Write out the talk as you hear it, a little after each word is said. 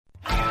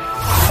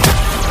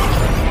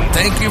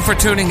Thank you for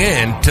tuning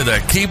in to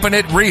the Keeping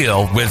It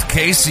Real with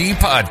KC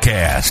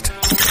podcast,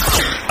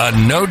 a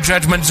no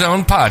judgment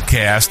zone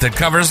podcast that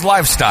covers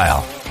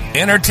lifestyle,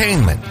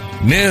 entertainment,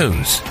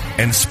 news,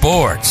 and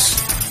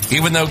sports.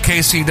 Even though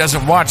KC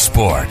doesn't watch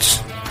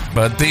sports,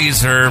 but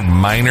these are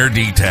minor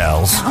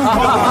details.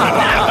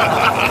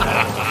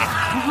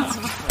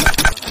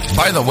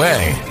 By the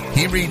way,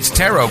 he reads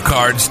tarot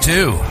cards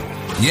too.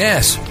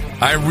 Yes,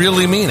 I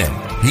really mean it.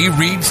 He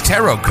reads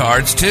tarot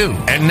cards too.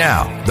 And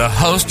now, the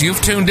host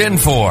you've tuned in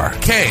for,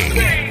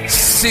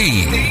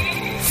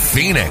 KC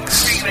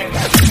Phoenix.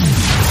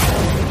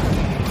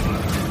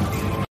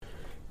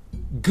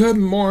 Good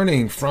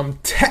morning from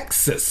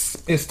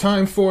Texas. It's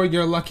time for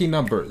your lucky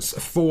numbers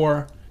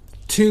for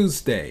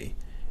Tuesday,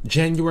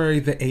 January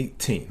the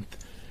 18th.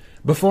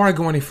 Before I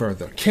go any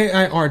further,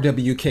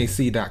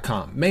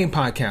 KIRWKC.com, main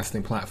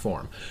podcasting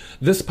platform.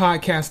 This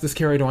podcast is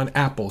carried on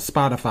Apple,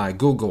 Spotify,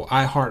 Google,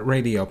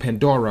 iHeartRadio,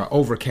 Pandora,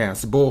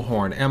 Overcast,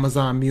 Bullhorn,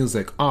 Amazon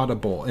Music,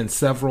 Audible, and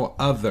several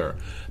other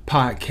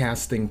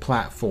podcasting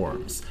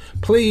platforms.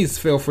 Please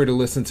feel free to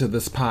listen to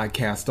this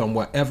podcast on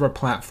whatever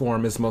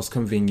platform is most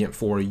convenient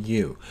for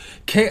you.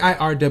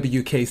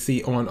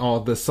 KIRWKC on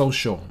all the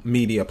social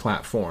media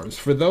platforms.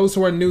 For those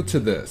who are new to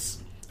this,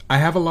 I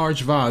have a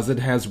large vase. It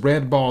has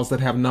red balls that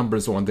have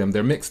numbers on them.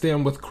 They're mixed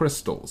in with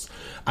crystals.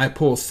 I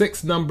pull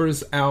 6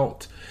 numbers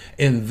out,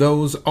 and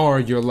those are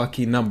your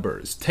lucky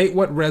numbers. Take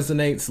what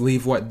resonates,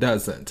 leave what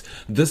doesn't.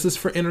 This is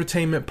for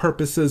entertainment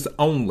purposes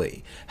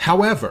only.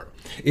 However,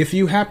 if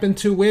you happen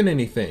to win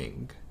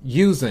anything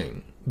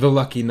using the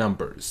lucky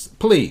numbers,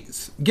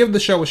 please give the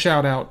show a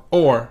shout out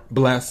or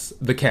bless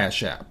the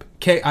Cash App.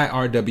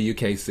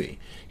 KIRWKC.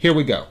 Here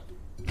we go.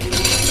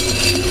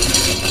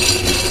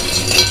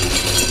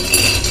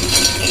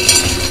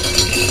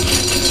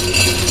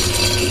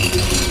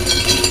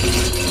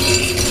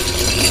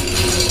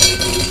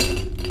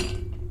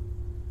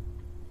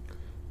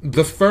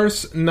 The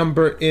first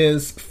number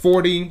is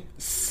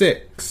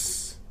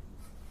 46.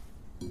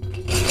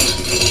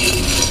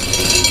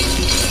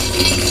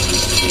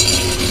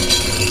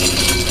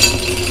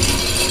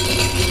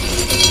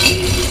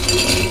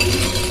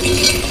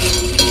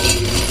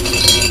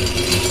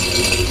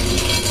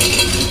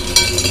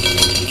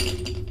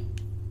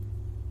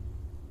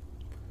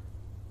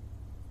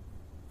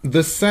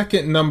 The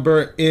second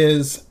number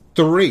is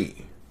 3.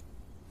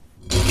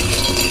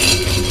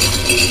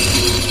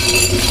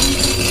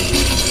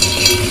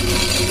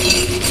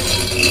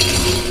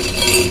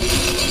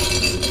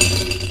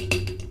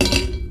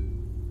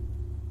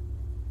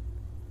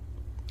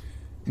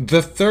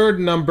 The third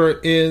number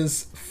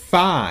is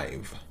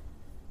 5.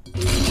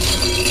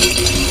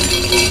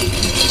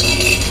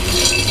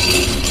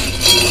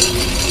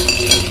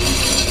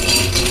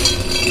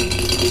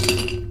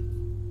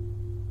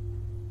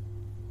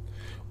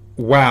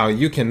 Wow,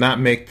 you cannot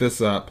make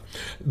this up.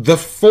 The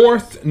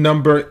fourth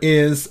number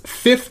is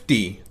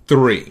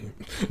 53.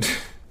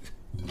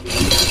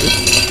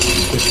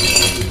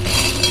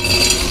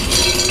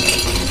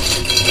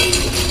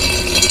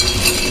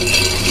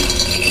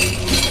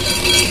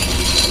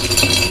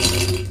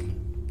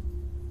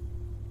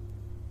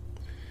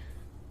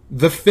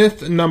 The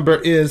fifth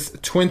number is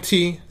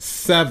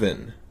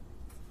 27.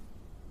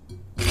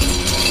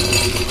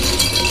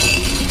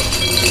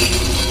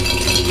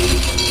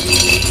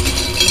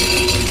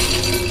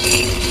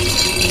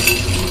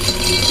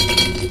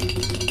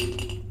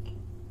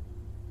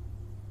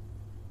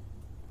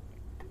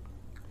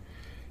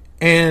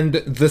 And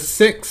the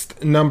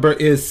sixth number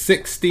is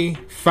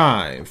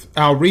 65.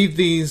 I'll read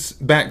these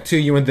back to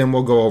you and then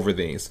we'll go over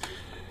these.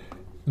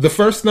 The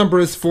first number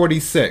is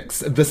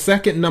 46. The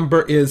second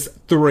number is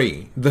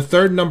 3. The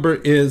third number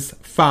is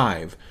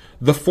 5.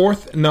 The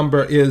fourth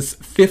number is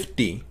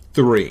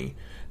 53.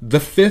 The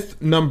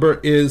fifth number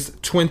is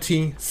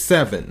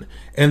 27.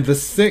 And the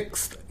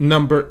sixth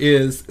number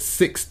is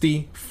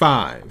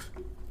 65.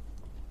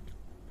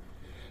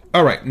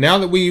 All right, now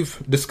that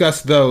we've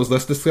discussed those,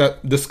 let's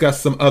discuss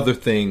some other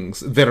things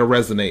that are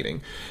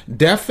resonating.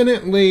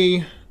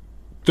 Definitely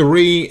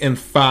 3 and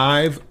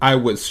 5, I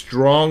would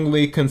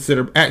strongly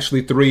consider,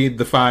 actually 3,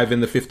 the 5,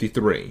 and the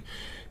 53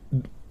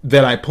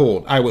 that I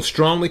pulled. I would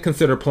strongly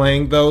consider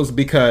playing those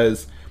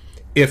because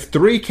if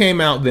 3 came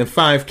out, then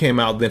 5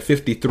 came out, then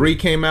 53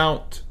 came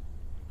out,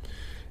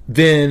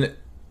 then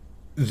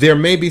there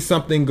may be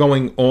something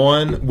going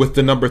on with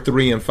the number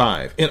 3 and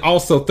 5. And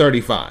also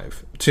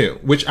 35 too,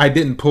 which I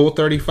didn't pull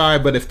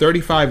 35, but if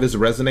 35 is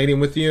resonating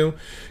with you,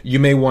 you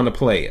may want to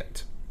play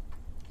it.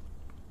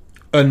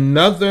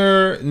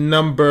 Another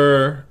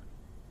number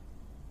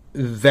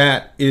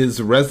that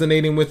is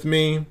resonating with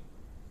me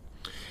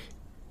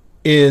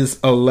is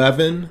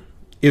 11.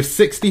 If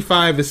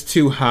 65 is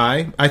too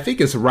high, I think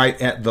it's right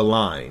at the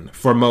line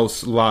for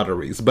most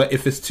lotteries. But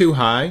if it's too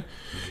high,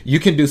 you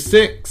can do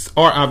 6,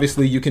 or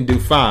obviously you can do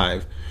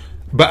 5.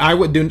 But I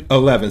would do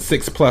 11.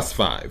 6 plus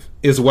 5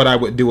 is what I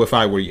would do if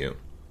I were you,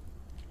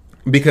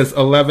 because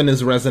 11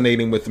 is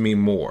resonating with me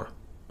more.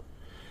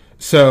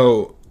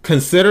 So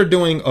consider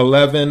doing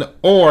 11,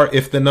 or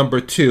if the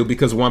number 2,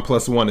 because 1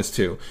 plus 1 is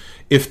 2.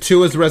 If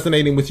 2 is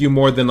resonating with you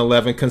more than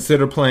 11,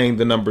 consider playing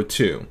the number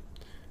 2,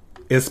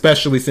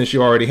 especially since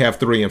you already have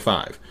 3 and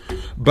 5.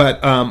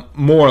 But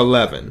more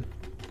 11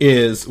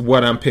 is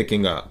what I'm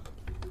picking up.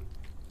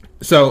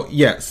 So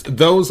yes,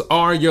 those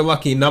are your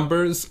lucky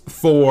numbers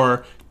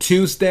for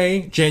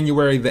Tuesday,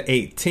 January the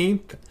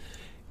 18th.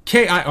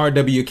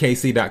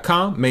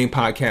 KIRWKC.com, main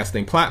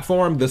podcasting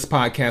platform. This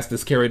podcast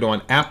is carried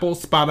on Apple,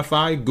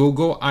 Spotify,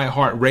 Google,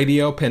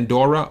 iHeartRadio,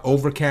 Pandora,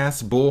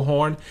 Overcast,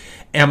 Bullhorn,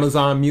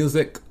 Amazon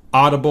Music,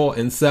 Audible,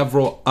 and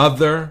several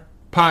other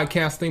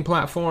podcasting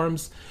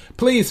platforms.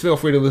 Please feel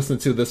free to listen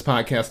to this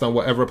podcast on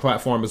whatever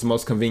platform is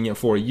most convenient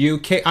for you.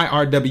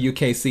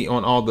 KIRWKC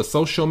on all the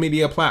social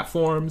media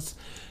platforms.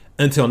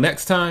 Until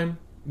next time,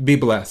 be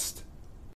blessed.